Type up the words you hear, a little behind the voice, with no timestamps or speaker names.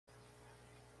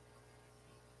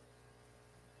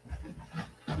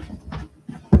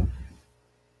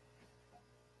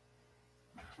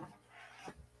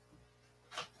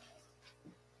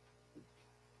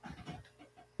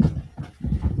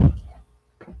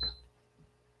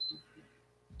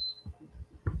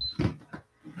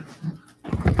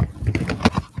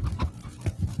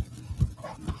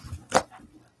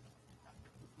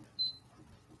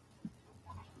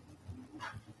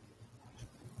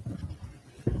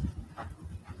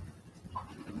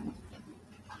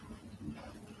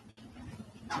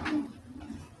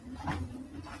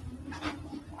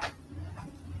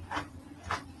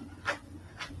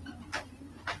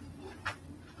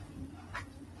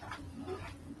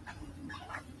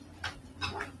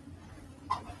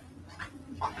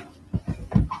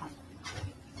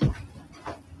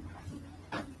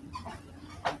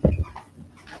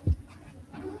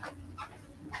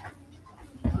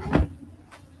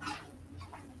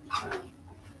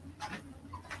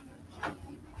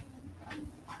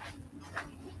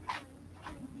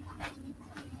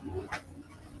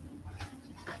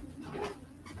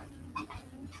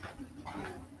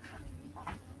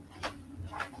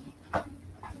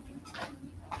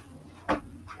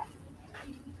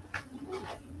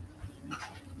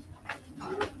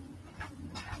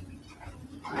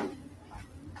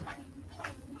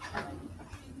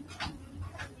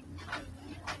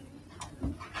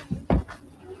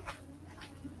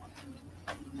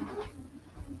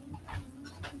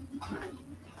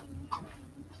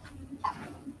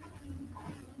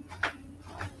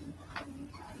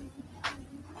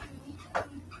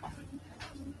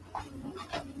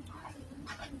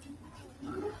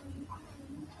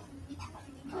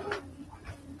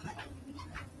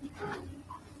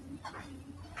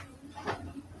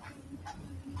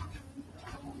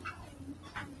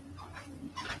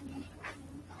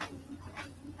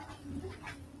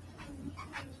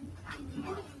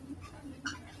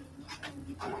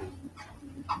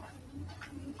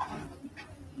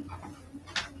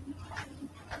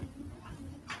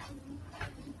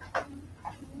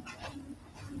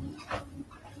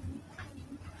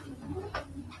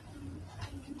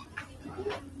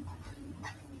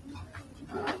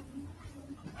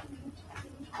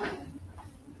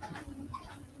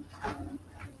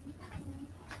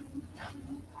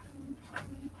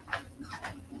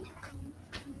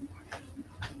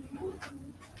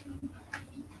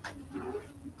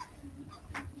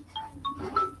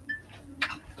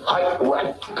はい、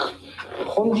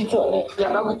本日はね、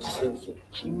山口先生、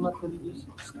筋膜リリース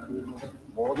のスクールの、ね、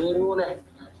モデルをね、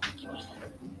来ました。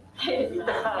はい。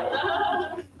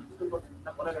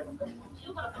お願いし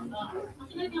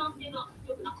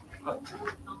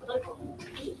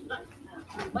ます。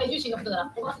前重心のことな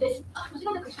らお待ちです。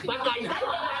バカいな。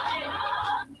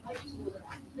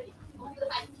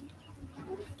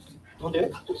なん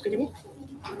で？つけてみ？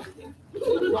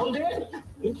なんで？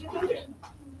なんで？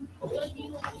今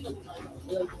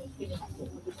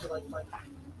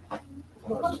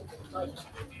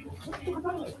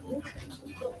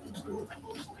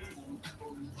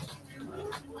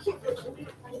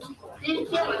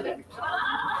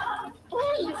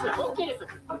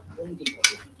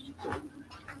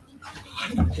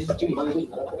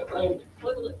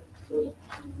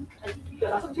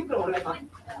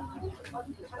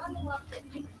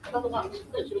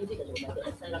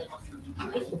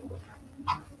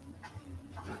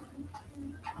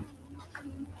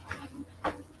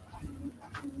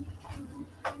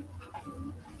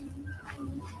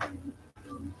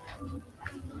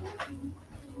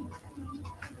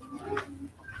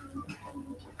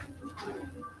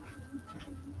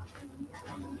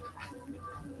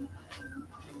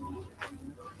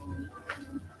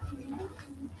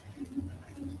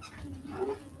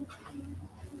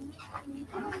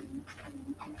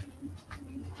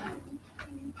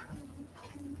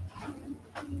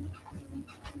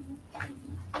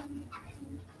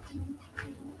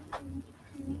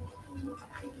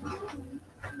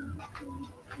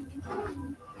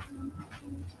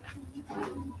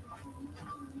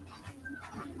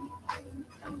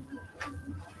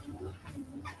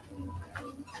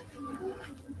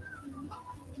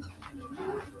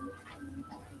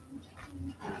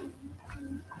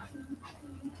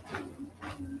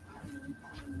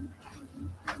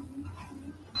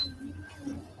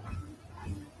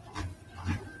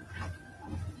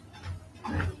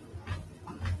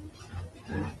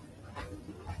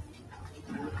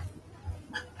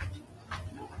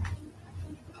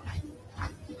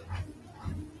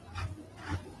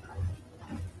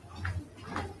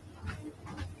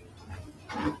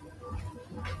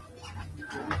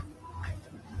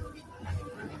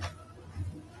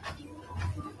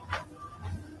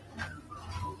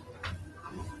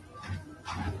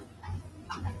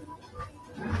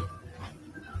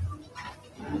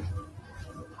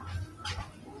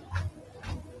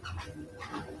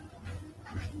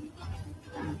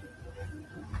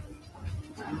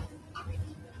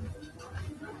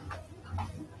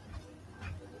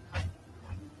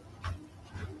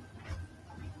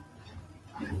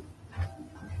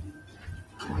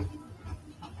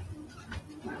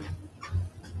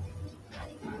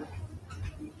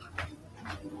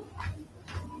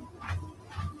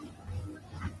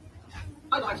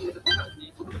回はです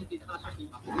ね、速度について話をしてい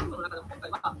ます。速度の中でも今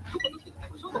回は、速度としてで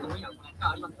すね、小国の分野が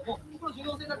ありますけども、この重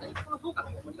要性だったり、この評価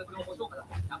の方法、理学療法評価だ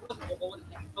ったり、アプローチの方法をです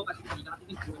ね、評価していただけ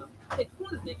ていると思います。で、こ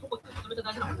のですね、小骨ってめちゃめちゃ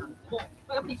大事なものなんですけども、や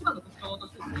っぱり一番の特徴と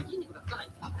してですね、筋肉がつかないん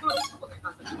です。これは小骨に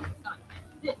関しては筋肉がつかないんです。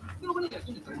で、普通の骨には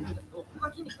筋肉がつくんですけど、ここが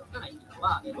筋肉がつかないっていうの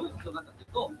は、どういう特徴があったかとい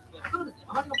うと、他のです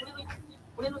ね、周りの骨の位置ですね、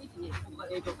骨の位置にここが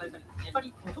影響されたりですね、やっぱ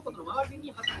りこの腸骨の周り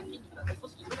に走る筋肉だったり、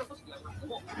組織、いろんな組織がありますけど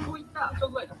も、こういった腸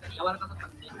具合だったり、柔らかさとか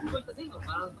ですね、そういった前後の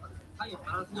バランスとかですね、左右のバ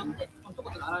ランスによって、この腸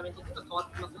骨のアライメントっていうのが変わっ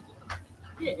てきますよということなんですね。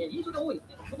で、臨床で多いです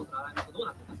ね、腸骨のアライメントどう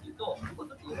なっているかというと、腸骨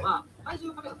っていうのは、体重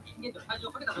をかけた時に、体重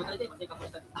をかけた状態で生活を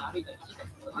したりですね、歩いたり走ったり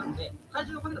することがあるので、体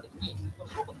重をかけた時に、この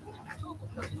腸骨ですね、腸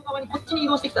骨が外側にこっちに移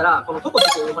動してきたら、この腸骨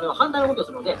という骨は反対の動きを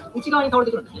するので、内側に倒れ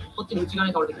てくるんですね。こっちに内側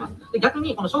に倒れてきます。で、逆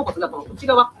にこの腸骨がこの内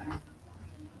側。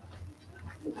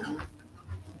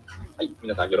はい、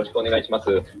皆さんよろしくお願いします。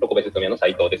ロコベストミアの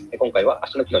斉藤です。今回は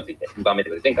足の機能について2番目と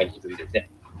いうことで、前回に引き続いてですね。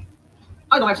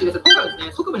はい、どうも、私です。今回はです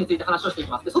ね、側部について話をしてい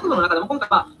きます。で、側部の中でも今回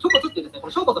は腸骨っていうですね、こ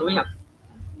の腸骨の上にある、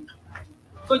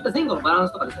そういった前後のバラン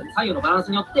スとかですね、左右のバラン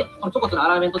スによって、この腸骨のア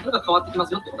ライメントっていうのが変わってきま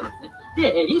すよっていうことなんですね。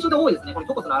で、臨床で多いですね、この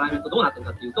腸骨のアライメントどうなってる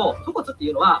かっていうと、腸骨って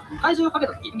いうのは、体重をかけ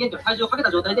た時、人間っていうのは体重をかけ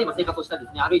た状態で生活をしたり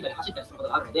ですね、歩いたり走ったりすること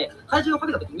があるので、体重をか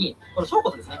けた時に、この腸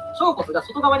骨ですね、腸骨が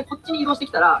外側にこっちに移動して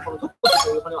きたら、この腸骨と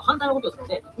いう骨は反対の動きをするの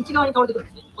で、内側に倒れてくるん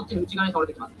ですね。こっちに内側に倒れ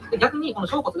てきます。で、逆にこの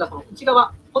腸骨がこの内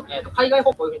側、海外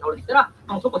方向に倒れてきたら、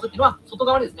この腸骨っていうのは外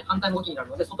側にですね、反対の動きになる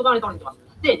ので、外側に倒れてきます。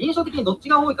で、臨床的にどっち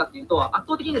が多いかっていうと、圧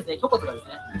倒的にですね、腸骨がです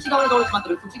ね、内側に倒れてしまって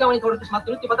る、内側に倒れてしまっ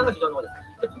てるっていうパターンが非常に多いで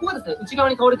す。で、ここがですね、内側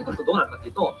に倒れてくるとどうなるかって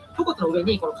いうと、腸骨の上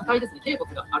にこの硬いですね、脛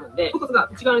骨があるんで、腸骨が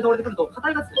内側に倒れてくると、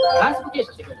硬いがですね、外側傾斜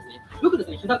してくるんですね。よくで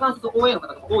すね、膝関節 OA の方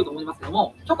が多いと思いますけど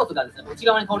も、腸骨がですね、内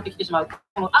側に倒れてきてしまう。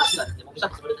この足がですね、もうぐしゃっ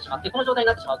と潰れてしまって、この状態に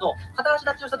なってしまうと、片足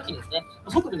立ちをした時にですね、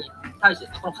側部に対して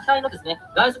ですね、この硬いのですね、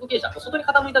外側傾斜、外に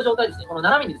傾いた状態ですね、この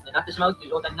斜めにですね、なってしまうってい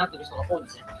う状態になっている人が多いんで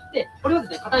すね。で、これをで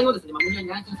すね、硬いをですね、無理やり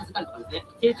内筋させたりとかですね、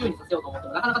低中にさせようと思って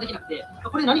もなかなかできなくて、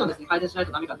これ何をですね、改善しない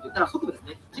とダメかって言ったら、側部です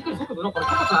ね、しっかり側部のこの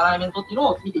腸骨のアライメントっていうの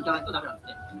を見ていかないとダメなんです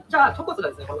ね。じゃあ、腸骨が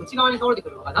ですね、この内側に倒れてく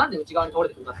るのが、なんで内側に倒れ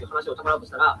てくるかっていう話をしてもらうとし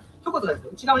たら、腸骨がですね、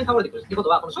内側に倒れてくるっていうこと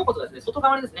は、この腸骨がですね、外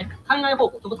側にですね、体内方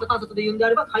向、腸骨関節で言うんであ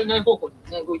れば、体内方向にで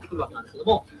すね、動いてくるわけなんですけど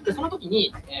も、で、その時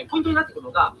に、ポイントになってくる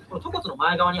のが、この腸骨の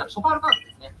前側にあるショパール関節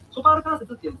ですね。ショパール関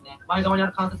節っていうですね、前側にあ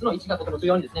る関節の位置がとても重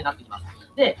要にですね、なってきます。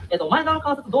で、前側の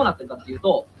関節どうなってるかっていう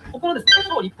と、ここのですね、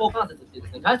小立方関節っていうで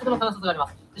すね、外側の関節がありま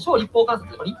す。で、小立方関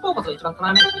節、立方骨が一番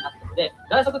要になっているので、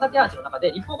外側縦アーチの中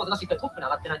で立方骨がしっかりトップに上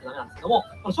がってないとダメなんですけども、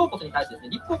この小骨に対してですね、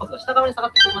立方骨が下側に下が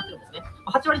ってしまってるんですね。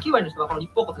8割9割の人がこの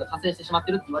立方骨が加勢してしまっ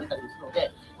てるって言われたりするの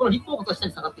で、この立方骨が下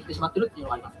に下がってきてしまってるっていうの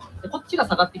があります。で、こっちが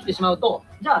下がってきてしまうと、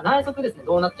じゃあ内側ですね、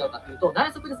どうなっちゃうかっていうと、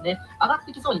内側ですね、上がっ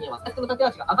てきそうに見えます。内側の縦ア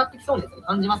ーチが上がってきそうにですね、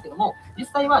感じますけども、実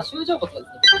際は舟状骨がで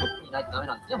すね、トップにないとダメ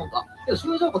なんですね、本当は。けど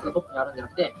舟状骨がトップにあるんじゃな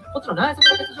くて、こっちの内側の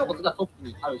欠状骨がトップ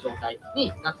にある状態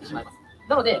になってしまいます。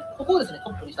なので、ここをですね、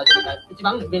トップにした状態、一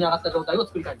番上に上がった状態を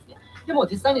作りたいんですね。でも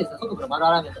実際にですね、側部の丸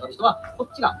アライメントがある人は、こ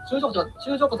っちが、舟状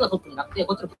骨がトップになって、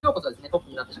こっちの屈状骨がですね、トップ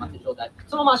になってしまっている状態。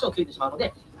そのまま足をついてしまうの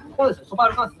で、このですね、ショパー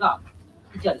ル関節が、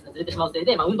位置がですね、ずれてしまうせい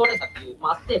で、運動連鎖っていうの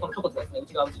もあって、この腸骨がですね、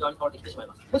内側に倒れてきてしまい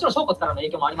ます。もちろん小骨からの影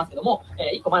響もありますけども、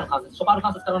1個前の関節、ショパール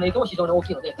関節からの影響も非常に大き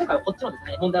いので、今回はこっちのです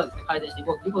ね、問題をですね、改善してい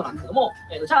こうということなんですけども、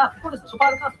じゃあ、ここですね、ショパ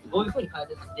ール関節どういうふうに改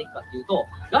善させていくかっていうと、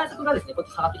外側がですね、こっ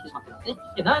ち下がってきてしまってるんですね。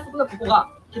で、内側がここが、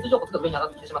欠状骨が上に上がっ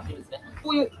てきてしまっているんですね。こ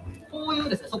ういう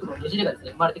ですね、速度のねじれがです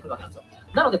ね、生まれてくるわけなんですよ。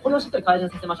なので、これをしっかり改善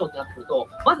させましょうってなってくると、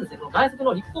まずですね、この外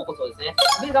側の立方骨をですね、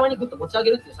上側にグッと持ち上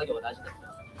げるっていう作業が大事になってきま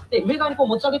す。で、上側にこう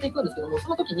持ち上げていくんですけども、そ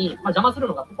の時に、邪魔する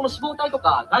のが、ここの脂肪体と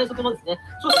か、外側のですね、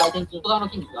長子外転筋、外側の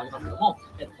筋肉がありますけども、こ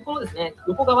このですね、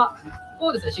横側、ここ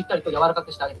をですね、しっかりと柔らか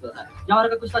くしてあげてください。柔ら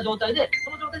かくした状態で、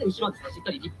その状態で後ろですね、しっ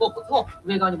かり立方骨を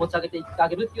上側に持ち上げていってあ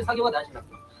げるっていう作業が大事になって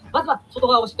きます。まずは外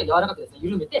側をしっかり柔らかくですね、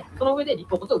緩めて、その上で立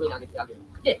方骨を上に上げてあげる。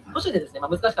で、途中でですね、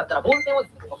難しかったら、ボールペンをで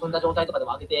すね、ここ踏んだ状態とかで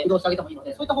も上げて移動してあげてもいいの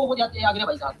で、そういった方法でやってあげれ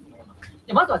ばいいかなと思います。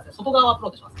で、まずはですね、外側をアプロ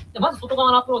ーチします。で、まず外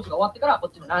側のアプローチが終わってから、こ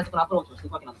っちの内側のアプローチをしてい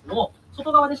くわけなんですけども、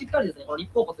外側でしっかりですね、この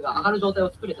立方骨が上がる状態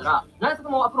を作れたら、内側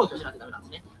もアプローチをしないとダメなんで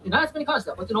すね。で、内側に関して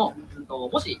は、こっちの、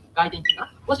もし外転筋か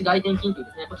な、もし外転筋という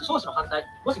ですね、こっち小指の反対、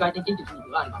もし外転筋という筋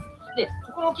肉があります。で、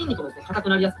ここの筋肉もですね、硬く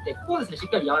なりやすくて、ここをですね、しっ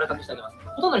かり柔らかくしてあげます。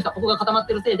ほとんどの人はここが固まっ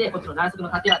ているせいで、こっちの内側の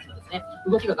縦アーチのですね、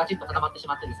動きがガチッと固まってし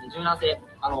まってですね、柔軟性、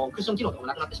クッション機能とかも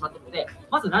なくなってしまっているので、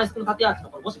まず内側の縦アーチの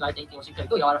このもし外転筋をしっかり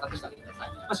と柔らかくしてあげてください。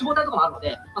脂肪体とかもあるの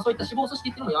で、そういった脂肪組織って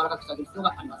いうのも柔らかくしてあげる必要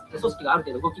があります。で、組織がある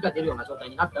程度動きが出るような状態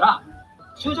になったら、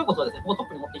舟状骨をですね、ここトッ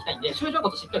プに持っていきたいんで、舟状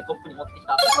骨をしっかりトップに持ってき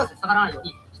た。ここはですね、下がらないよう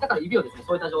に、下から指をですね、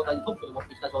そういった状態でトップに持っ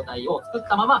てきた状態を作っ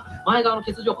たまま、前側の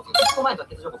欠状骨、一個前が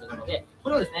欠状骨なので、こ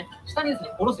れをですね、下にです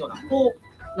ね、下ろすような、こ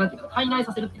う、なんていうか、体内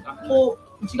させるっていうか、こ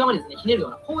う、内側にですね、ひねるよ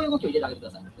うな、こういう動きを入れてあげてく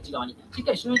ださい。内側に。しっ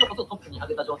かり舟状骨をトップに上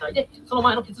げた状態で、その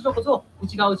前の欠状骨を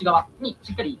内側に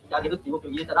しっかり入れてあげるっていう動きを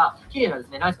入れたら、綺麗なです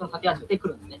ね、内側の縦足が出てく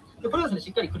るんですね。で、これをですね、し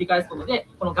っかり繰り返すことで、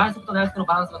この外側と内側の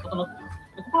バランスが整ってきます。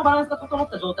ここのバランスが整っ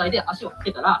た状態で足をつ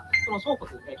けたら、その胸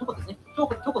骨ですね、胸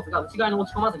骨が内側に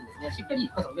落ち込まずにですね、しっかり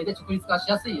肩の上で直立化し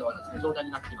やすいようなですね、状態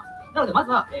になっています。なので、ま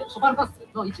ずは、ショパルパス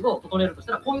の位置を整えるとし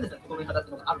たら、こういうですね、整え方って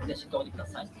いうのがあるので、知っておいてくだ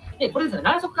さい。で、これですね、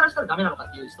内側からしたらダメなのか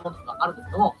っていう質問とかがあるんです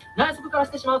けども、内側から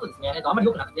してしまうとですね、あんまり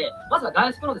良くなくて、まずは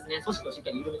外側のですね、組織をしっか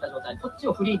り緩めた状態、こっち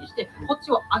をフリーにして、こっ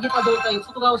ちを上げた状態、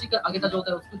外側をしっかり上げた状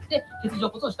態を作って、欠場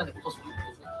骨を下に落とすということ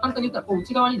ですね。簡単に言ったら、こう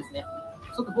内側にですね、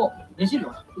側部をねじるよ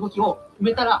うな動きを埋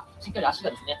めたら、しっかり足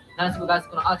がですね、内側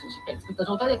外側のアーチをしっかり作った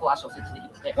状態でこう足を設置でき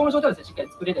るので、この状態をですね、しっかり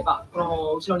作れれば、こ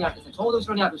の後ろにあるですね、ちょうど後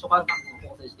ろにあるショパール関節を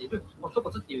構成している、この虚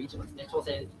骨っていう位置のですね、調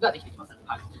整ができてきます。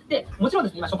はい。で、もちろんで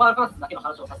すね、今、ショパール関節だけの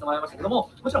話をさせてもらいましたけど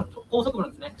も、もちろん、高速部の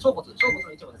ですね、小骨の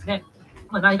位置もですね、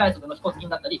内外側の腓骨筋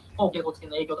だったり、後頸骨筋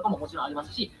の影響とかももちろんありま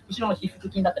すし、後ろの皮腹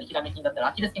筋だったり、ヒラメ筋だったり、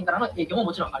アキレス腱からの影響も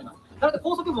もちろんあります。なので、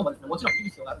高速部もですね、もちろんいい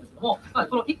必要があるんですけども、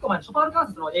この1個前のショパール関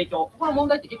節の影響、ここの問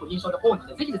題って結構印象で多いの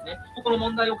で、ぜひですね、ここの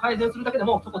問題を改善するだけで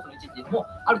も、虚骨の位置っていうのも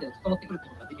ある程度整ってくるって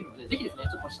いうことができるので、ぜひですね、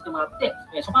ちょっと知ってもらって、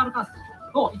ショパール関節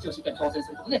の位置をしっかり調整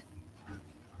することで、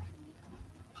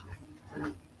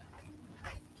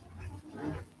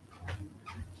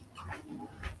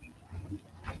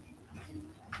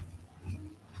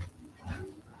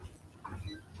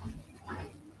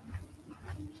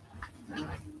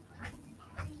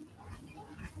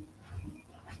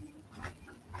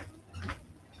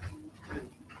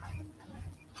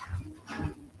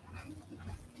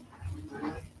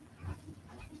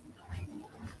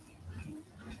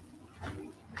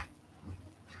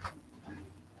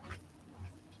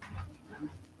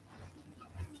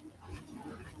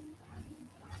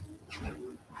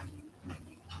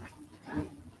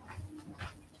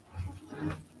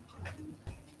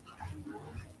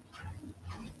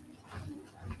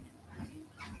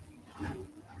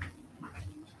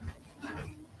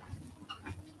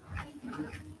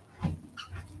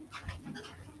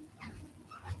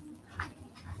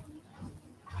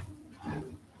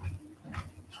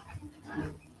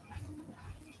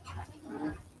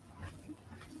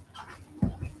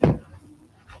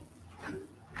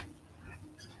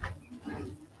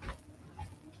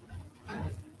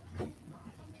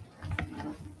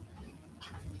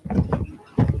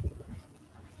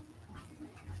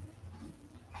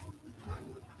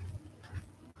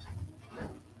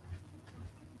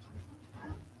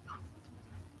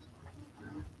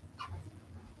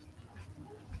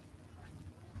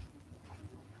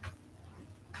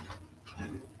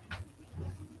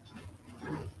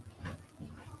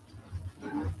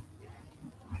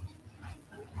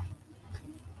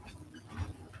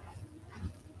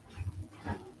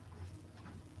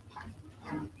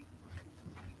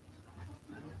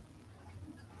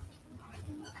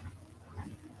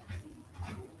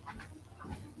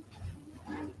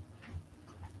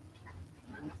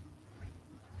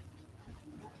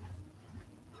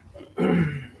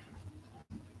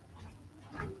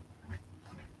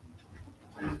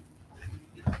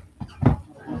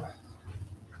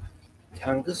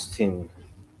Tungsten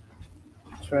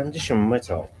transition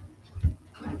metal,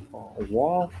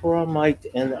 wolframite,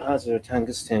 and other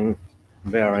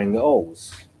tungsten-bearing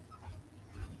ores.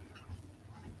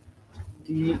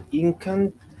 The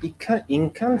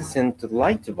incandescent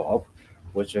light bulb,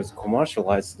 which was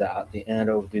commercialized at the end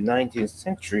of the 19th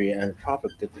century and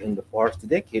perfected in the first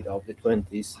decade of the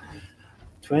 20s,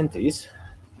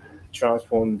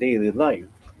 transformed daily life.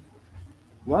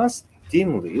 Once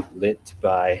dimly lit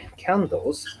by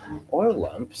candles, oil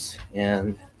lamps,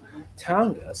 and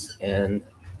tangas, and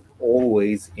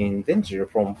always in danger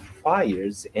from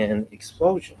fires and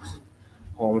explosions,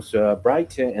 homes were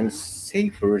brighter and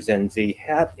safer than they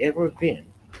had ever been.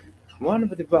 One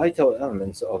of the vital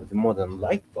elements of the modern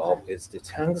light bulb is the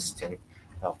tungsten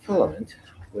filament,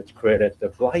 which created the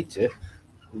brighter,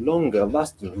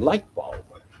 longer-lasting light bulb.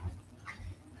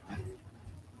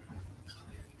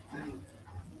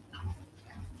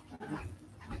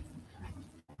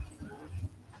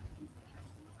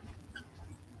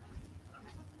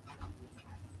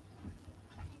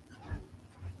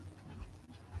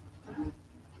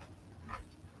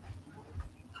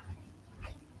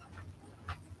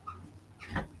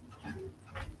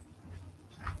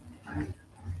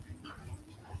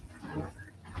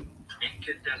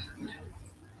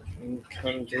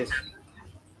 Incandescent.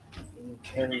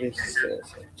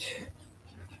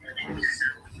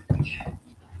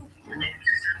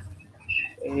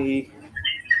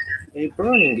 A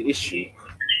burning issue.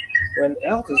 When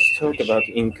elders talk about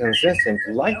incandescent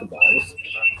light bulbs,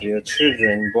 they are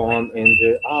children born in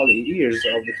the early years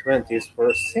of the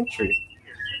 21st century.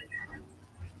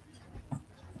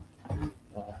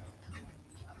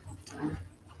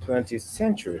 20th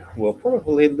century will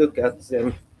probably look at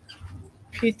them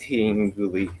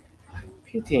pityingly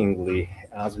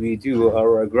as we do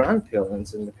our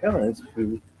grandparents and parents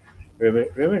who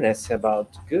reminisce about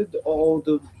good old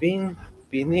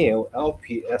vinyl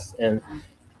LPs and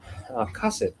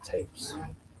cassette tapes.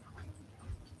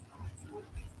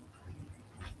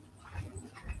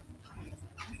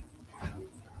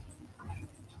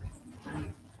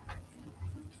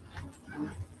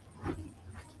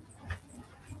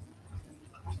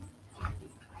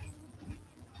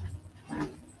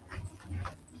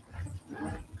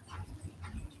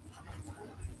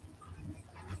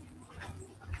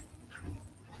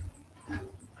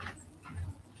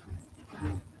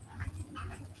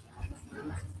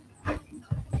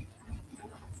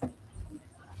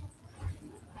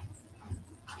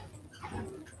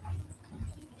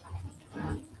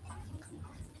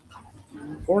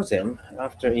 For them,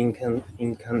 after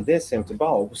incandescent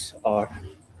bulbs are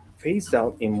phased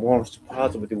out in most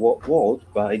parts of the world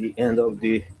by the end of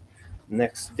the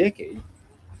next decade,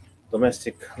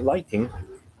 domestic lighting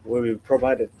will be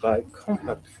provided by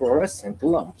compact fluorescent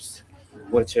lamps,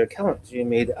 which are currently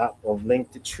made up of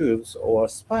linked tubes or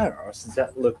spirals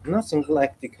that look nothing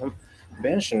like the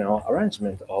conventional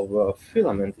arrangement of a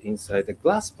filament inside a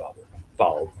glass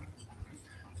bulb.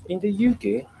 In the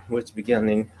UK, which began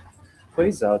in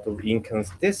phase out of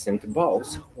incandescent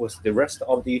bulbs was the rest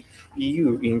of the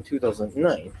EU in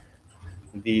 2009.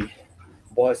 The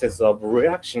voices of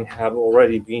reaction have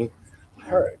already been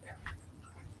heard,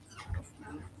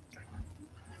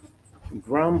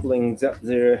 grumbling that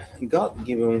their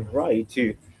God-given right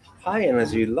to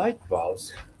high-energy light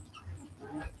bulbs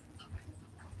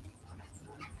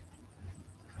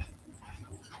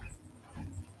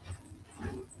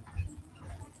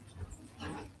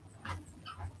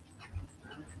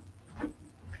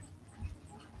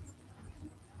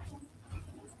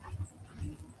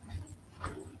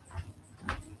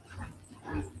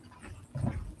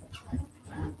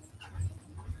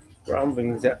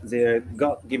grumbling that their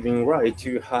God-given right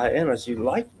to high-energy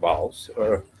light bulbs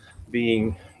are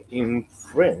being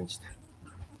infringed.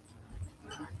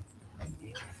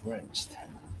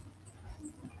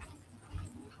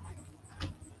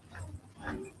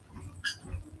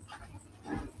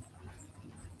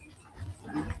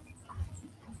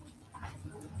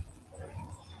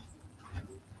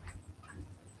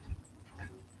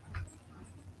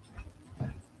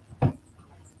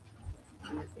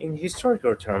 In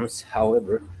historical terms,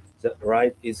 however, that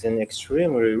right is an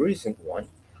extremely recent one,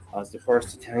 as the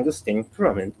first tungsten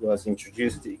filament was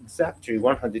introduced exactly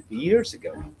 100 years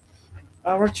ago.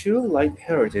 Our true light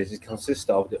heritage consists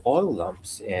of the oil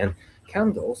lamps and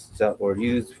candles that were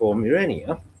used for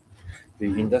millennia. The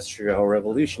Industrial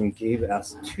Revolution gave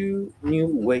us two new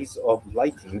ways of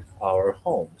lighting our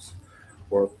homes,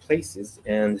 workplaces,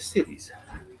 and cities: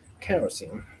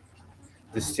 kerosene,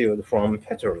 distilled from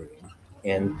petroleum,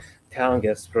 and town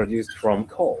gas produced from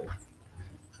coal.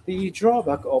 The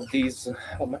drawback of these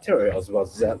materials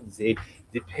was that they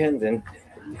depended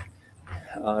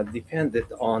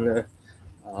on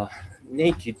a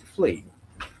naked flame,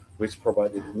 which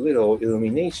provided little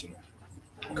illumination,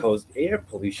 caused air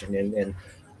pollution, and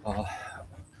uh,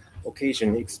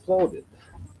 occasionally exploded.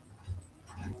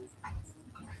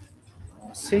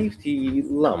 Safety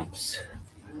lamps.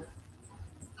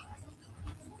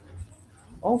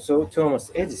 Also, Thomas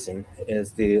Edison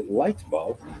is the light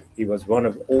bulb. He was one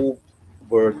of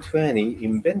over 20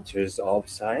 inventors of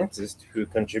scientists who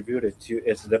contributed to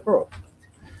its development.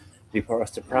 The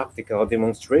first practical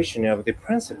demonstration of the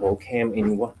principle came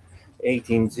in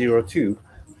 1802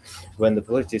 when the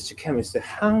British chemist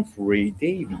Humphrey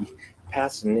Davy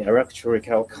passed an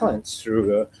electrical current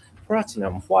through a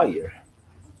platinum wire.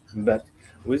 But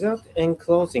without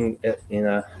enclosing it in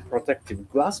a protective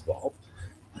glass bulb,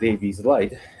 Davy's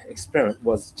light experiment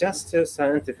was just a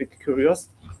scientific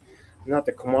curiosity, not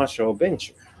a commercial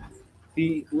venture.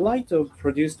 The light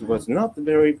produced was not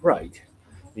very bright.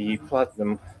 The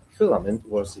platinum filament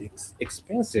was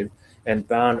expensive and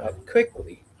burned up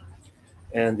quickly,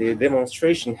 and the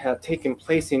demonstration had taken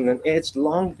place in an age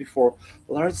long before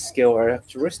large-scale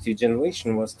electricity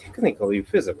generation was technically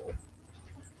feasible.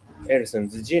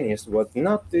 Edison's genius was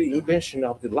not the invention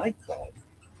of the light bulb,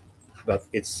 but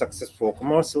its successful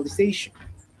commercialization.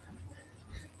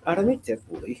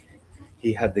 Admittedly,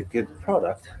 he had a good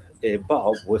product, a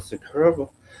bulb with a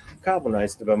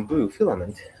carbonized bamboo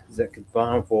filament that could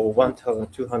burn for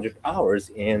 1,200 hours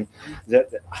and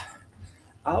that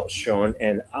outshone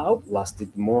and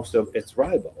outlasted most of its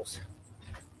rivals.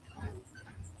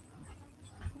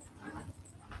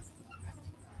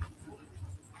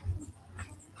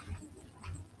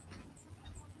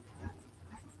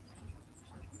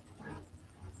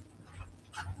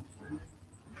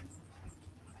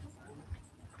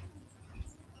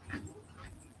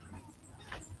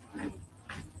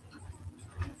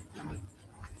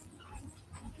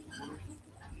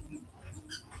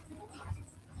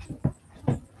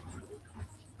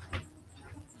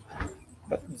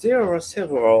 There are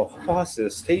several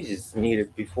process stages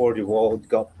needed before the world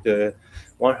got the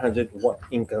 100-watt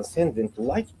incandescent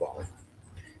light bulb.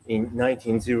 In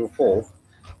 1904,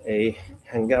 a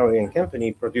Hungarian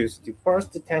company produced the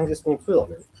first tungsten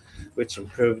filament, which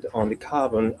improved on the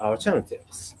carbon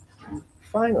alternatives.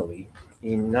 Finally,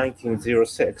 in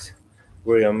 1906,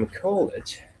 William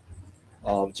College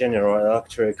of General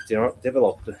Electric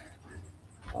developed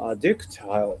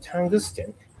ductile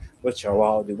tungsten, which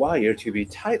allowed the wire to be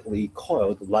tightly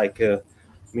coiled like a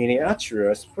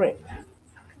miniature spring.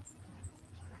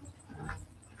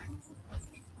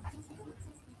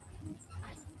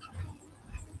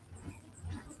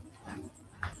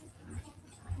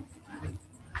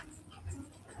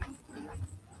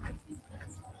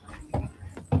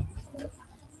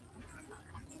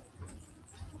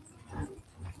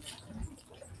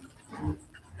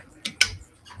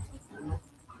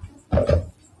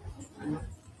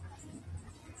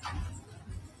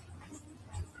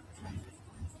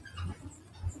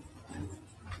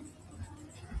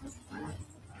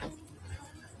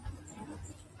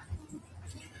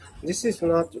 This is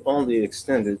not only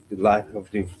extended the life of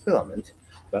the filament,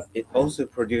 but it also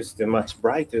produced a much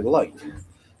brighter light.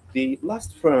 The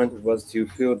last filament was to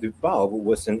fill the bulb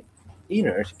with an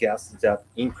inert gas that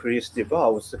increased the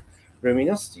bulb's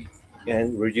luminosity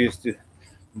and reduced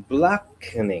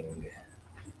blackening.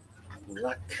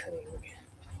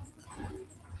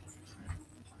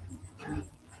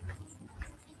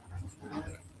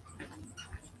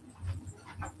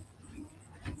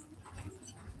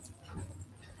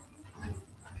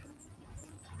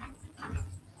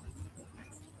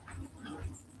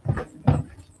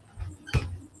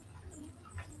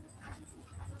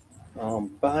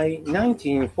 By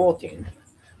 1914,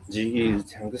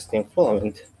 GE's tungsten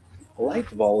filament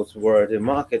light bulbs were the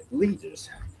market leaders,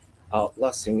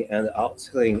 outlasting and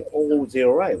outselling all their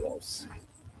rivals.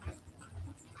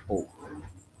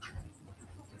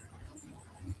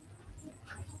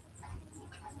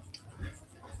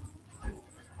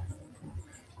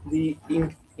 The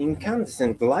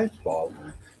incandescent light bulb,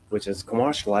 which was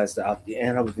commercialized at the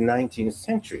end of the 19th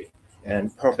century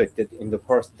and perfected in the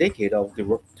first decade of the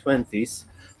 20s,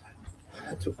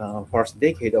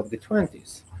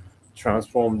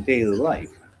 transformed daily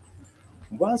life.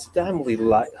 Once dimly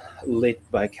lit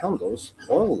by candles,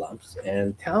 oil lamps,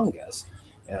 and town gas,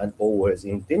 and always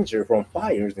in danger from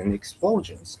fires and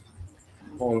explosions,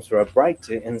 homes were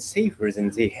brighter and safer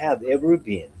than they had ever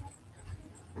been.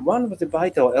 One of the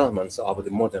vital elements of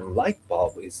the modern light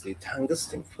bulb is the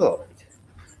tungsten filament,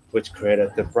 which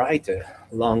created the brighter,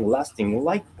 long-lasting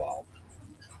light bulb.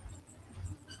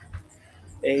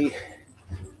 A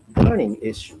burning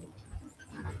issue.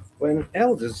 When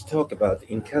elders talk about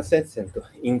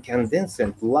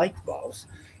incandescent light bulbs,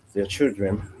 their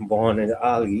children born in the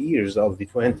early years of the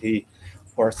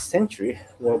 21st century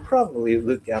will probably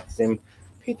look at them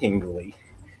pityingly,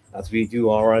 as we do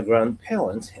our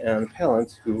grandparents and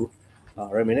parents who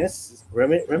reminisce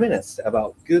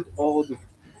about good old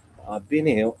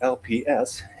vinyl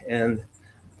LPs and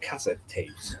cassette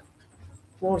tapes.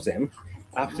 For them,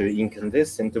 after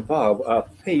incandescent bulbs are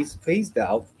phased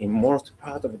out in most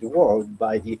parts of the world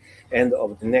by the end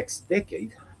of the next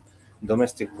decade,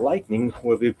 domestic lighting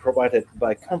will be provided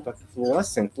by compact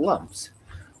fluorescent lamps,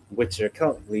 which are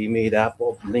currently made up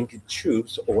of linked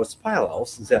tubes or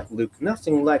spirals that look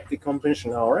nothing like the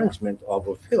conventional arrangement of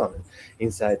a filament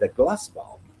inside a glass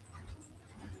bulb.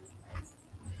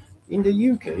 In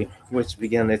the UK, which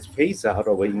began its phase-out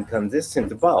of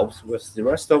incandescent bulbs with the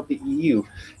rest of the EU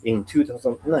in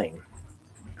 2009,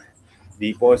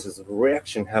 the voices of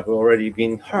reaction have already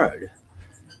been heard,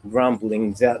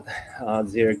 grumbling that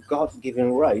their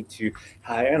God-given right to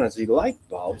high-energy light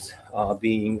bulbs are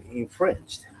being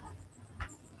infringed.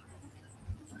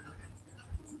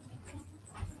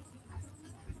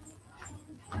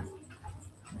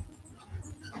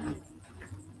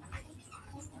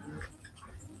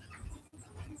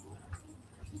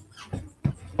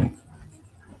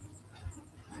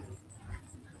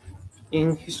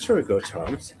 In historical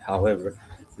terms, however,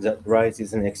 that rise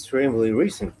is an extremely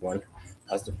recent one,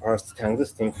 as the first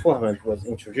tungsten filament was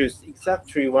introduced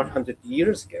exactly 100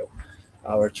 years ago.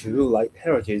 Our true light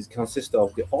heritage consists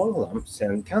of the oil lamps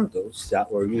and candles that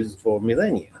were used for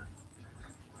millennia.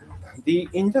 The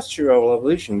Industrial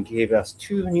Revolution gave us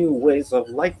two new ways of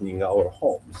lighting our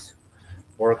homes,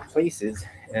 workplaces,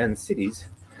 and cities: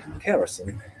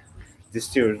 kerosene,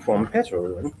 distilled from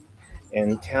petroleum,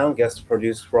 and town gas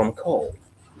produced from coal.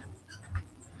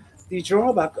 The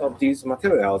drawback of these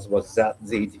materials was that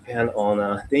they depend on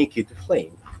a naked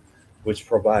flame, which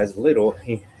provides little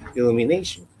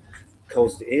illumination,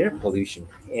 caused air pollution,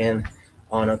 and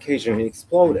on occasion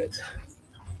exploded.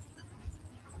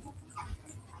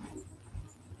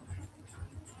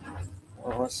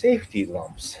 Safety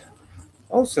lamps.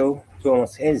 Also,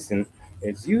 Thomas Edison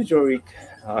is usually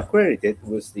credited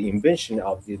with the invention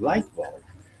of the light bulb.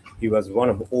 He was one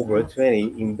of over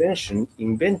 20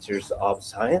 inventors of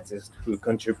scientists who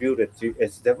contributed to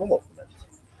its development.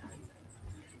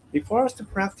 The first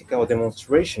practical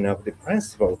demonstration of the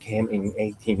principle came in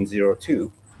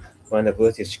 1802, when the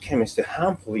British chemist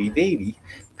Humphrey Davy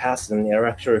passed an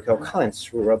electrical current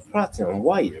through a platinum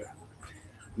wire.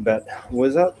 But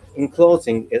without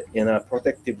enclosing it in a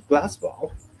protective glass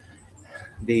bulb,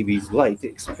 Davy's light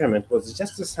experiment was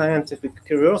just a scientific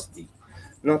curiosity,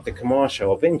 not a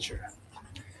commercial venture.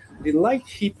 The light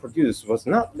he produced was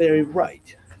not very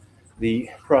bright. The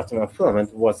platinum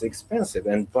filament was expensive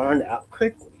and burned out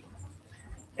quickly,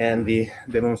 and the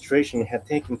demonstration had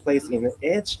taken place in an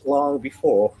age long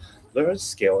before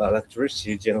large-scale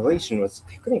electricity generation was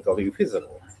technically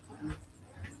feasible.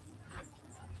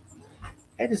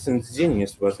 Edison's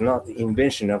genius was not the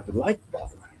invention of the light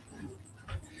bulb,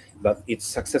 but its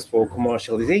successful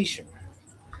commercialization.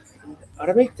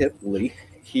 Admittedly,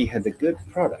 he had a good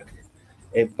product.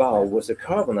 A bulb was a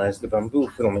carbonized bamboo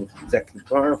filament that could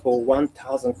burn for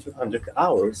 1,200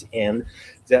 hours and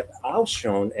that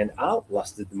outshone and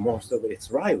outlasted most of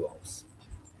its rivals.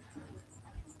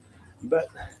 But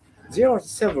there are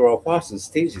several process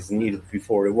stages needed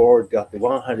before the world got the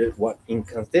 100-watt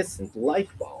incandescent light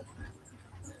bulb.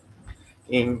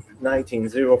 In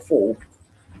 1904,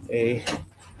 a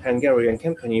Hungarian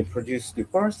company produced the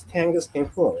first tungsten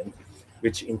filament,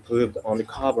 which improved on the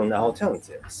carbon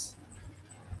alternatives.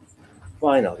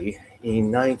 Finally,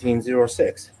 in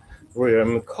 1906,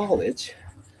 William College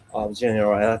of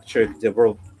General Electric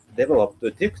developed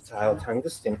the ductile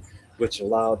tungsten, which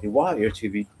allowed the wire to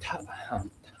be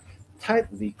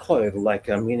tightly coiled like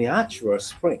a miniature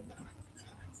spring.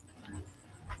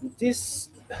 This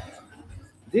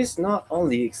not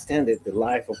only extended the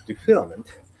life of the filament,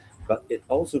 but it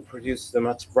also produced a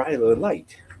much brighter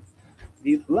light.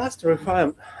 The last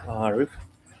refinement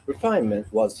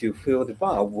was to fill the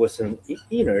bulb with an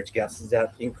inert gas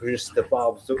that increased the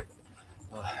bulb's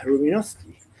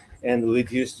luminosity and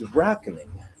reduced brightening.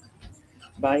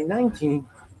 By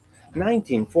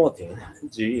 1914,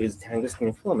 GE's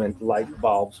tungsten filament light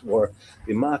bulbs were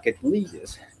the market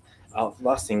leaders,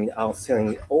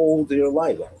 outselling all their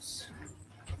rivals.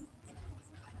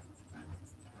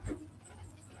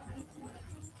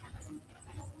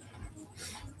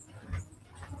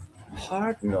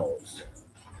 Hard nose.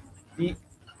 The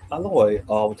alloy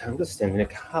of tungsten and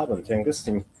carbon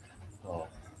tungsten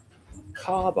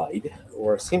carbide,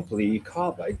 or simply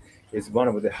carbide, is one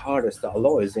of the hardest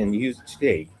alloys in use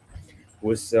today,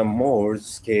 with a Mohs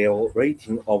scale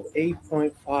rating of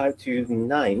 8.5 to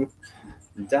 9,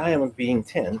 diamond being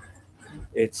 10.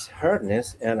 Its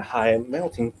hardness and high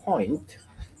melting point,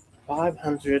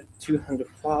 500-200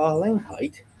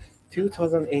 Fahrenheit,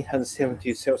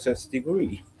 2,870 Celsius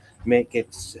degree, make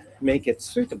it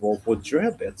suitable for drill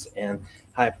bits and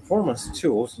high-performance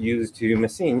tools used to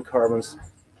machine carbon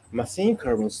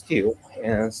steel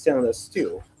and stainless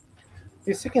steel.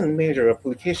 The second major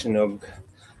application of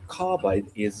carbide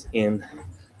is in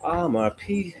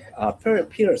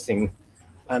armor-piercing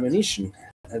ammunition,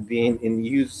 being in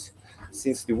use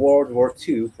since the World War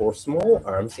II for small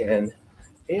arms and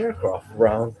aircraft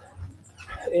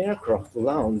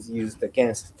rounds used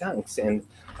against tanks and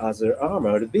other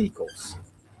armored vehicles.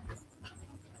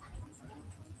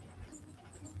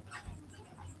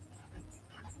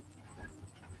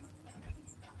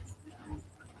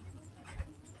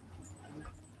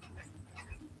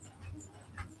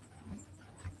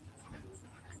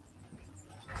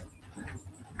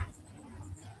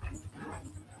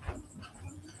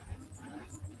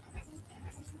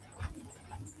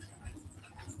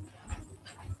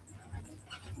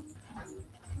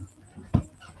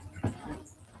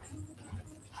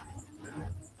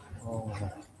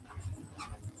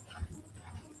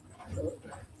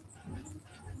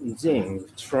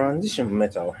 Zinc, transition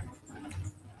metal,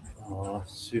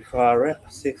 sulfurite,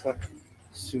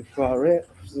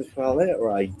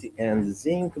 and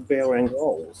zinc-bearing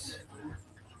ores.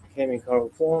 Chemical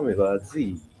formula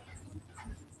Z.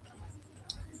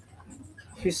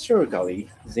 Historically,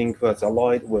 zinc was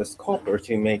alloyed with copper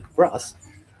to make brass,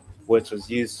 which was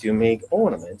used to make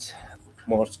ornaments.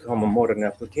 Most common modern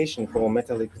application for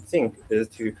metallic zinc is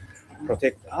to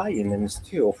protect iron and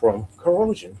steel from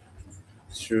corrosion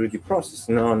through the process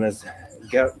known as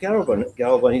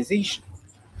galvanization.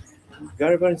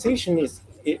 Galvanization is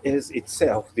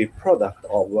itself the product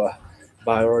of a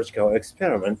biological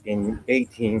experiment in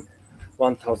 18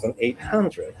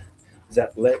 1800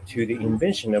 that led to the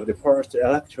invention of the first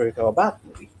electrical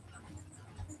battery.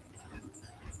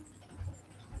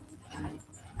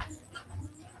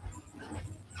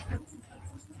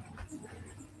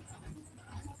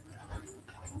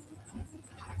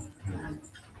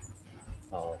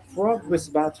 Frog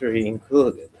with battery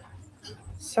included.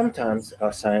 Sometimes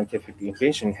a scientific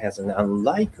invention has an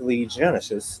unlikely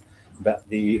genesis, but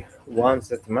the one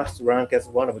that must rank as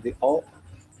one of the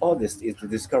oldest is the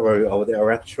discovery of the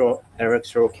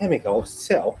electrochemical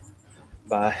cell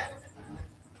by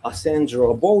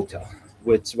Alessandro Volta,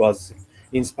 which was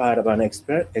inspired by an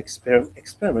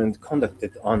experiment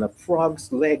conducted on a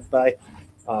frog's leg by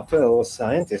fellow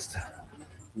scientist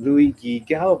Luigi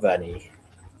Galvani.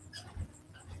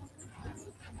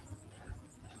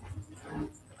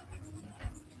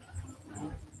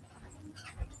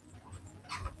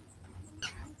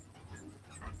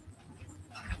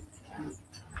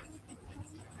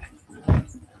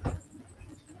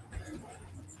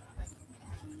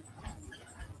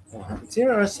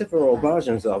 There are several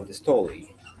versions of the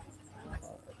story.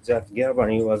 That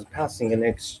Galvani was passing an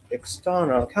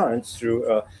external current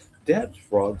through a dead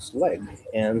frog's leg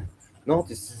and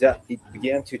noticed that it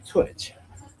began to twitch.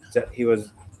 That he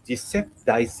was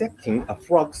dissecting a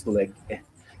frog's leg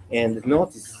and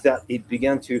noticed that it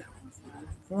began to.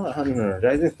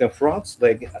 The frog's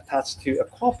leg attached to a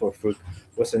copper foot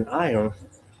was an iron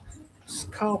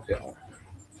scalpel.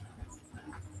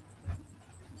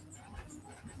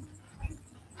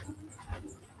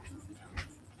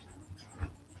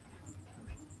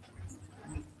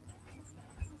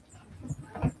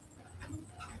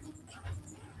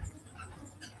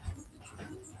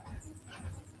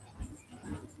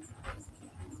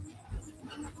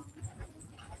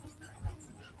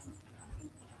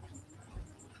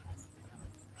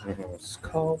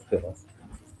 Scalpel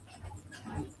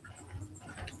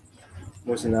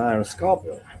was an iron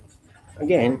scalpel,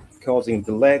 again causing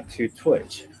the leg to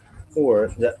twitch, or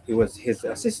that it was his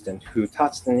assistant who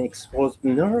touched an exposed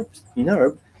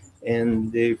nerve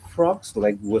and the frog's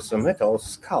leg was a metal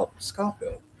scalpel,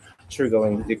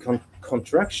 triggering the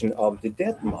contraction of the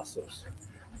dead muscles.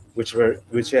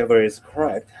 Whichever is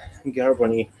correct,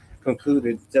 Galvani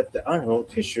concluded that the animal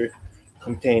tissue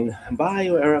contained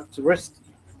bioelectricity.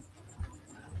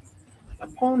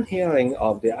 Upon hearing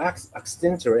of the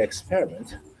accidental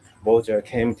experiment, Volta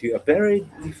came to a very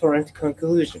different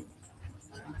conclusion.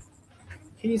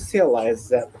 He realized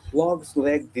that the frog's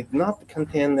leg did not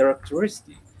contain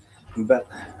electricity, but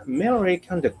merely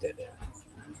conducted it,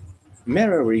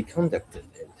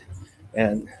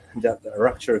 and that the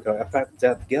electrical effect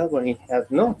that Galvani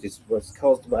had noticed was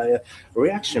caused by a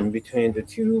reaction between the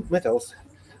two metals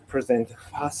present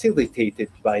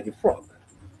facilitated by the frog.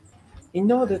 In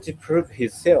order to prove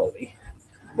his theory,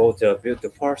 Volta built the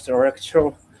first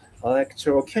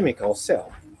electrochemical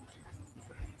cell,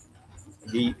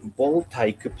 the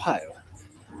voltaic pile,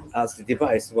 as the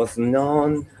device was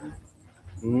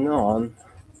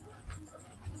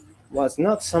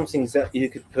not something that you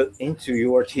could put into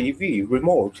your TV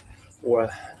remote or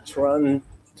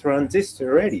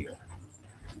transistor radio.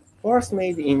 First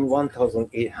made in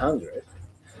 1800,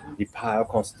 the pile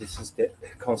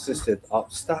consisted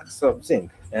of stacks of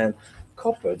zinc and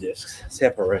copper discs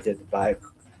separated by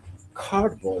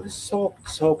cardboard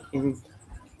soaked in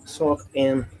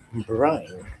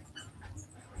brine.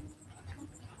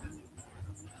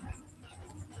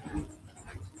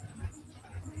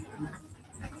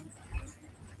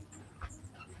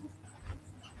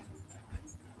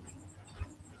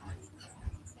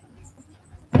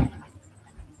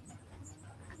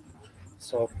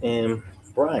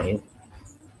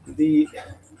 These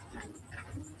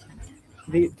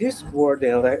were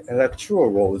the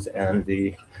electrodes, and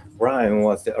the brine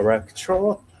was the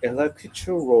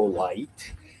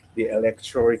electrolyte, the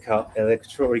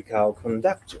electrical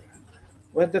conductor.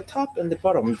 When the top and the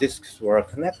bottom discs were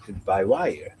connected by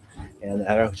wire, an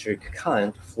electric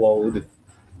current flowed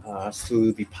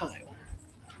through the pile.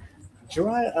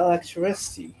 Dry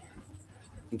electricity.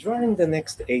 During the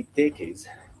next 8 decades,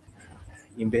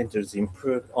 inventors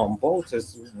improved on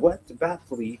Volta's wet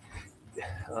battery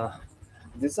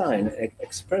design and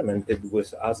experimented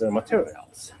with other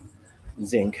materials.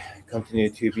 Zinc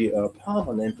continued to be a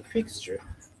permanent fixture,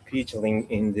 featuring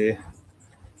in the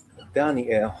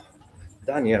Daniel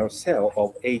cell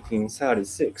of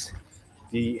 1836,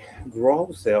 the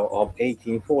Grove cell of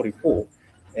 1844,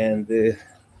 and the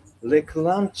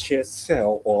Leclanche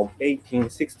cell of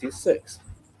 1866.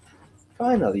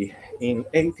 Finally, in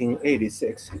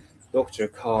 1886, Dr.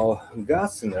 Carl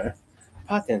Gassner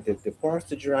patented the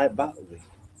first dry battery.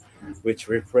 which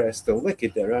replaced the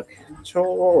liquid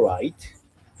electrolyte.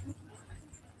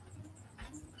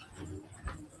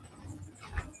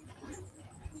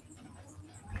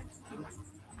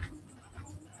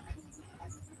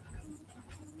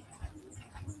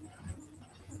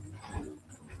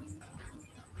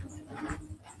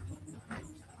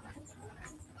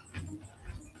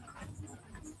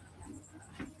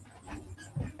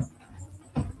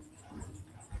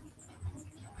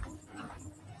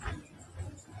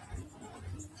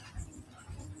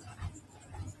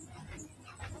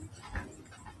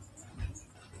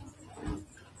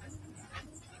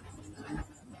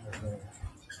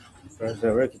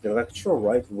 Resurrected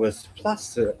electrolyte was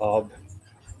plaster of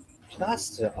Paris.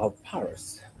 Plaster of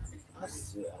Paris.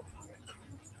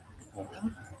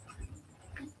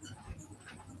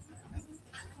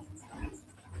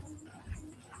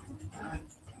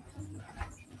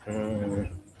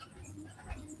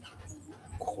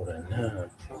これね、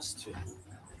plaster.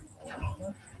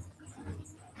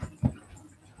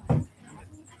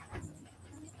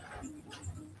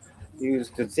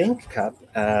 Used the zinc cap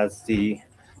as the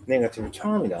negative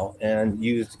terminal and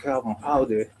used carbon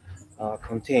powder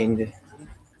contained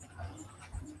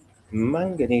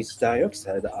manganese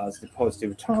dioxide as the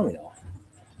positive terminal.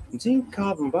 Zinc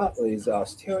carbon batteries are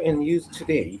still in use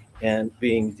today and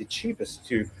being the cheapest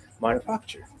to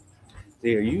manufacture.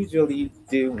 They are usually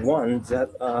the ones that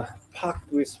are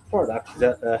packed with products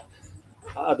that are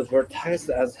advertised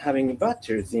as having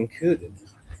batteries included.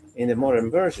 In the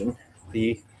modern version,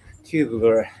 the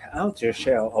tubular outer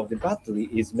shell of the battery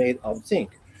is made of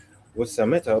zinc with a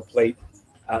metal plate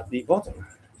at the bottom,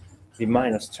 the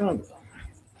minus terminal.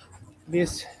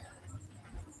 This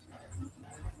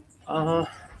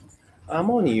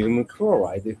ammonium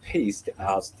chloride paste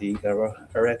as the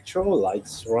electrolyte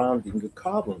surrounding the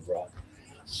carbon rod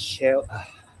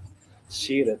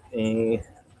sheeted in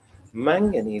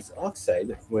manganese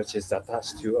oxide, which is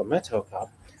attached to a metal cap,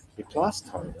 the plus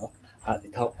terminal, at the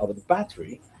top of the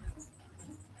battery.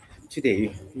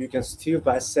 Today, you can still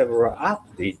buy several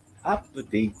updated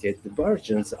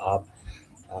versions of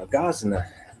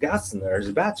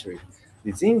Gartner's battery.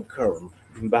 The zinc current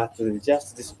battery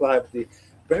just described the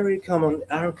very common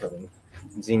alkaline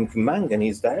zinc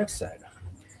manganese dioxide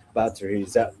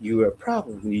batteries that you are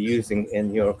probably using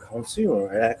in your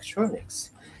consumer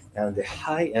electronics, and the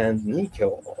high-end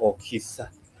nickel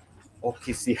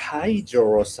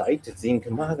oxyhydroxide zinc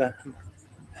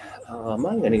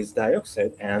manganese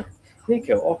dioxide and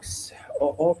nickel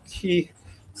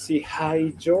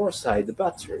oxyhydroxide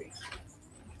battery.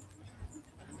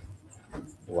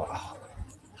 Wow.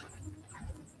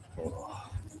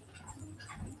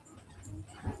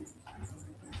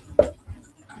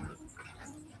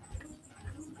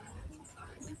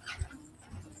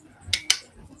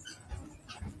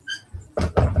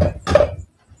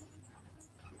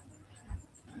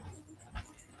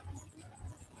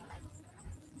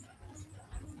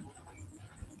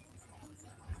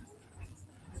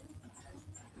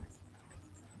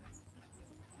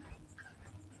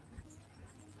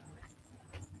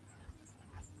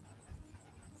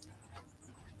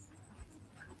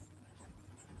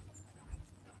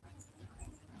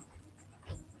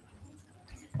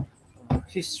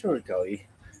 Historically,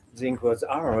 zinc was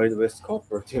alloyed with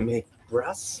copper to make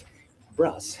brass,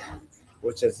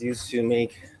 which is used to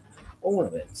make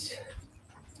ornaments,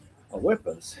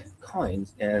 weapons,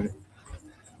 coins, and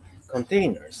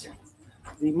containers.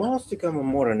 The most common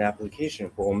modern application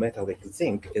for metallic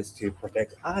zinc is to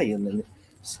protect iron and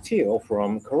steel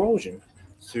from corrosion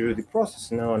through the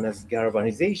process known as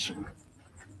galvanization.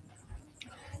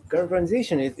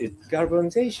 Galvanization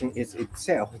is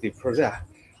itself the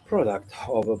product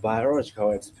of a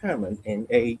biological experiment in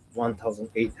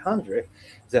 1800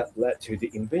 that led to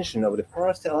the invention of the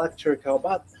first electrical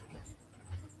battery.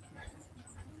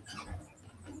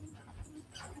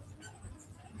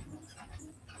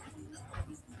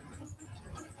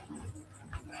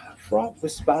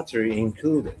 This battery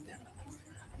included.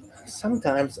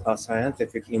 Sometimes a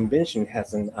scientific invention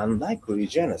has an unlikely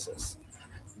genesis,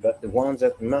 but the one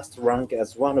that must rank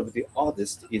as one of the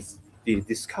oddest is the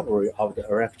discovery of the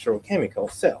electrochemical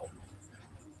cell,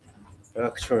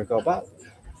 electrical battery,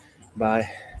 by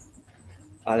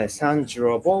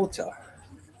Alessandro Volta,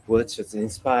 which was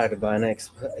inspired by an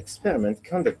experiment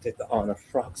conducted on a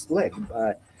frog's leg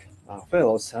by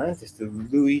fellow scientist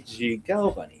Luigi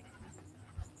Galvani.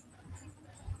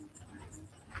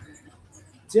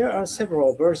 There are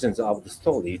several versions of the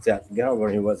story that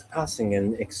Galvani was passing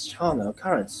an external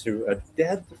current through a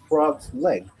dead frog's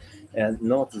leg and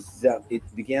noticed that it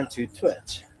began to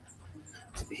twitch.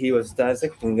 He was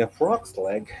dissecting a frog's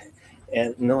leg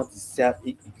and noticed that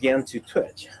it began to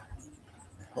twitch.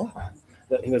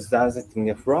 That he was dissecting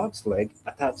a frog's leg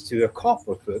attached to a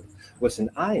copper foot with an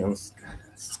iron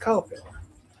scalpel,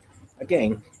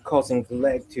 again causing the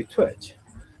leg to twitch,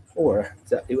 or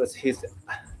that it was his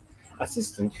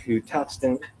assistant who touched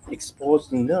an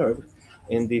exposed nerve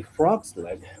in the frog's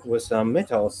leg with a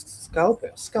metal scalpel,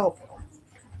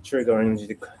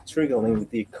 triggering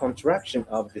the contraction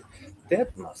of the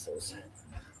dead muscles.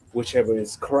 Whichever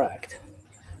is correct,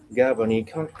 Galvani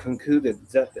concluded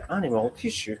that the animal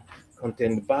tissue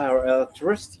contained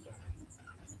bioelectricity.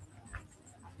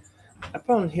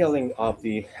 Upon hearing of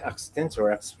the accidental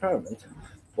experiment,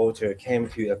 Walter came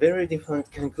to a very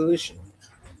different conclusion.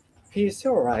 He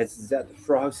theorized that the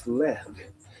frog's leg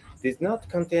did not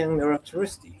contain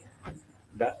electricity,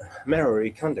 but merely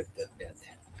conducted it.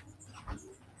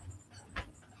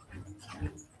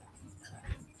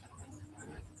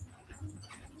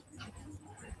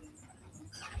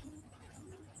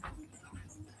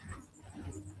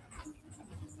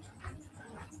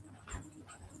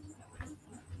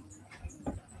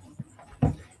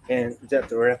 And that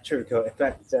the electrical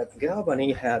effect that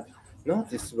Galvani had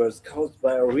noticed was caused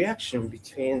by a reaction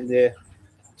between the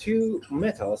two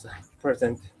metals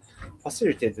present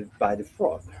facilitated by the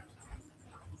frog.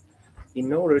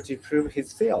 In order to prove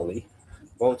his theory,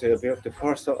 Walter built the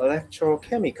first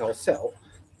electrochemical cell,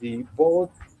 the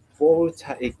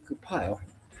voltaic pile,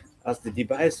 as the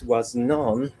device was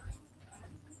not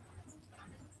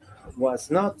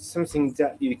something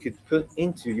that you could put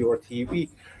into your TV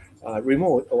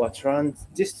remote or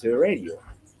transistor radio.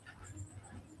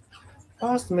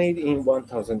 First made in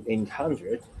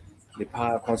 1800, the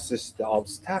pile consisted of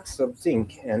stacks of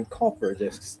zinc and copper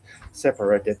discs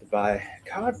separated by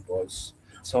cardboard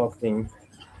soaked in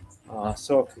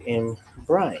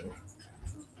brine.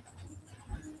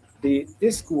 The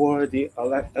discs were the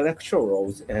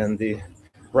electrodes and the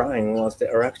brine was the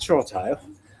electrotile,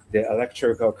 the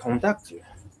electrical conductor.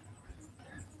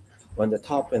 When the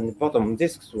top and bottom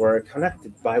discs were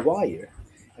connected by wire,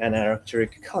 an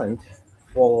electric current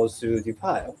flows through the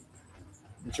pile.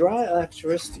 Dry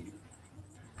electricity.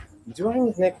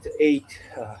 During the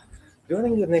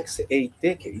next 8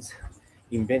 decades,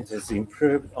 inventors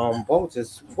improved on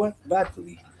Walter's wet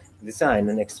battery design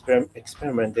and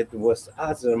experimented with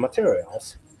other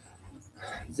materials.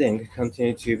 Zinc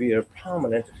continued to be a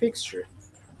prominent fixture,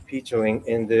 featuring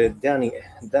in the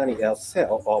Daniel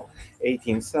cell of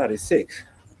 1836,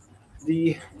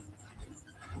 the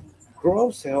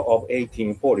Grove cell of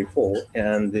 1844,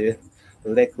 and the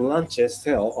Leclanche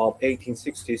cell of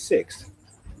 1866.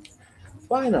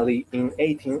 Finally, in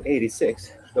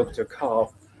 1886, Dr.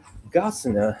 Carl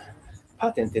Gassner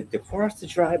patented the first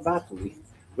dry battery,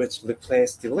 which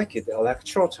replaced the liquid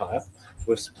electrotile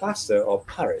with plaster of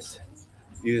Paris,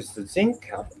 used the zinc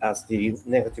cap as the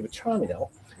negative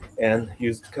terminal, and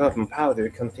used carbon powder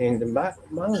containing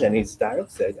manganese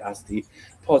dioxide as the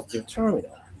positive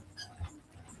terminal.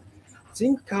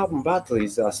 Zinc carbon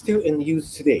batteries are still in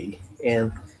use today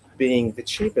and being the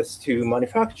cheapest to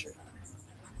manufacture.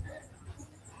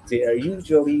 They are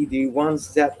usually the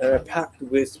ones that are packed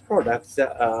with products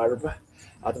that are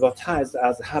advertised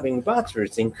as having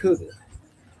batteries included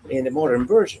in the modern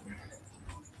version.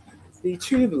 The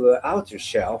tubular outer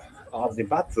shell of the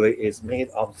battery is made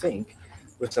of zinc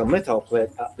with a metal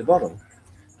plate at the bottom,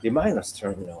 the minus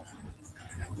terminal,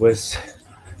 with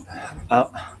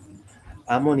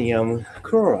ammonium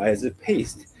chloride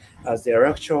paste as the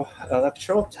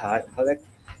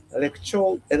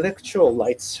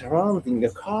electrolyte surrounding the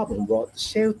carbon rod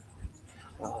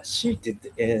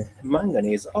sheeted in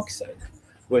manganese oxide,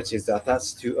 which is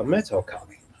attached to a metal cap,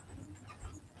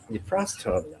 the plus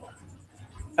terminal.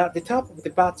 At the top of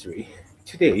the battery,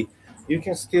 today, you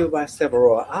can still buy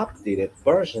several updated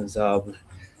versions of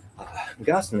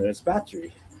Gassner's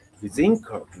battery. The zinc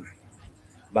carbon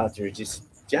battery just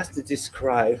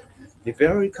describe the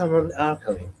very common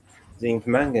alkaline zinc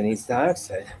manganese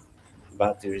dioxide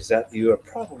batteries that you are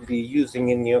probably using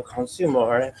in your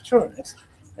consumer electronics,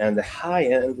 and the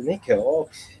high-end nickel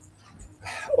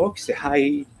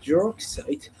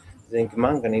oxyhydroxide zinc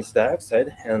manganese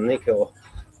dioxide and nickel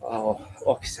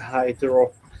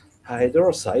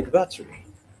oxyhydroxide battery.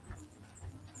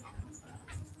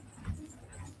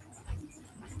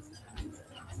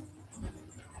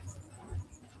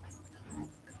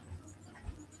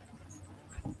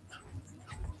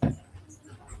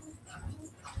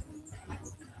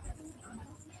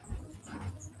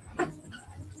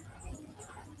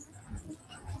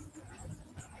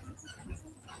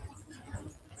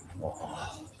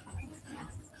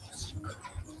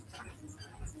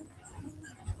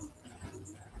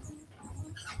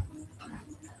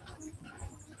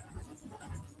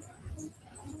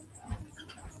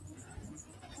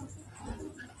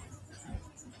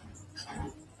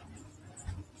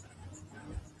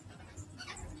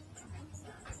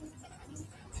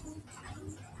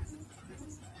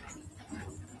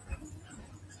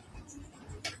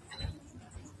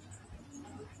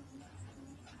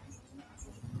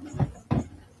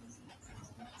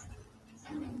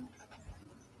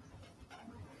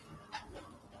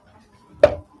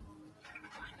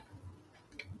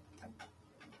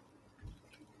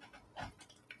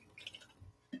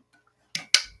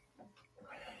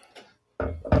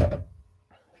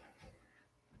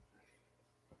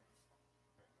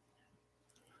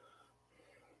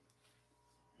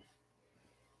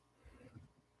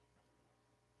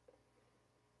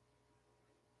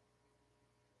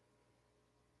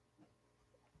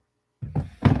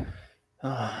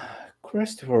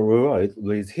 Christopher Lloyd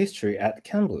reads history at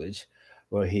Cambridge,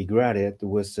 where he graduated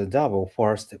with a double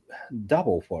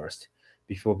first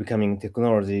before becoming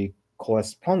technology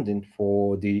correspondent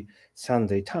for the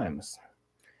Sunday Times.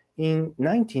 In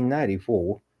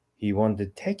 1994, he won the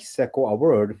TechSeco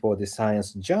Award for the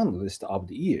Science Journalist of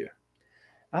the Year.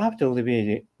 After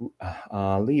leaving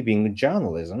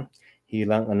journalism, he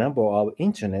ran a number of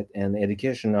internet and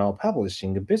educational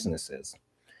publishing businesses.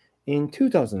 In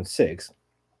 2006,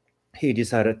 he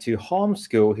decided to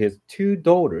homeschool his two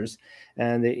daughters,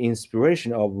 and the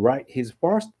inspiration of write his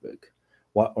first book,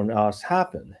 What on Earth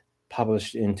Happened,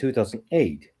 published in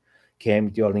 2008, came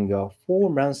during a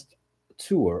 4-month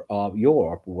tour of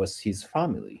Europe with his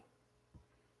family.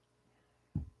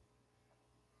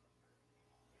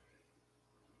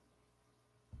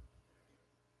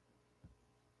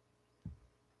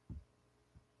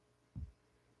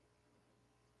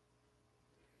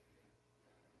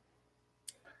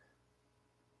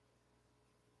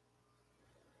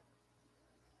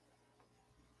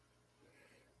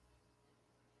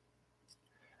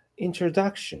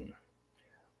 Introduction.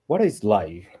 What is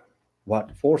life?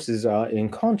 What forces are in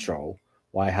control?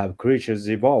 Why have creatures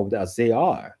evolved as they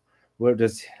are? Where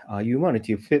does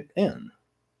humanity fit in?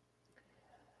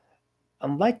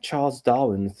 Unlike Charles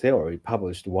Darwin's theory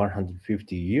published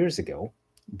 150 years ago,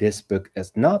 this book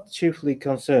is not chiefly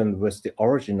concerned with the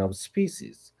origin of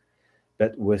species,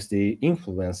 but with the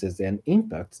influences and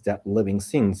impacts that living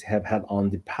things have had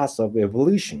on the path of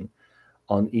evolution,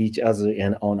 on each other,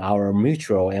 and on our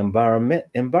mutual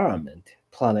environment,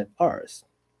 planet Earth.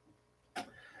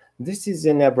 This is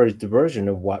an abridged version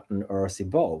of what on Earth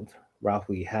evolved,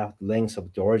 roughly half the length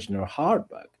of the original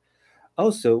hardback.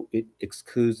 Also, it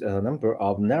excludes a number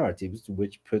of narratives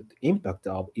which put the impact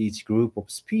of each group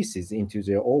of species into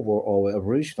their overall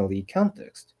evolutionary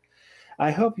context. I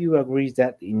hope you agree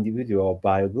that the individual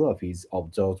biographies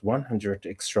of those 100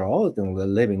 extraordinary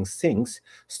living things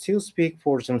still speak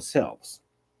for themselves.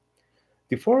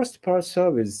 The first part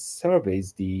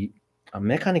surveys the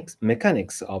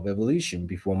mechanics of evolution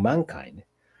before mankind,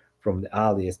 from the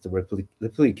earliest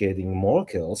replicating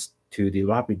molecules to the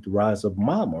rapid rise of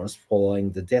mammals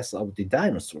following the death of the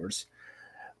dinosaurs,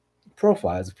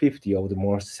 profiles 50 of the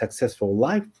most successful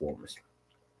life forms.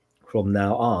 From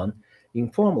now on,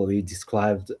 informally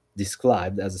described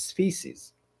as a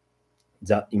species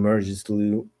that emerges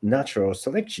through natural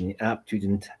selection up to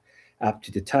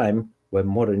the time when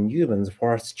modern humans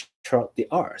first trod the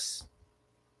earth.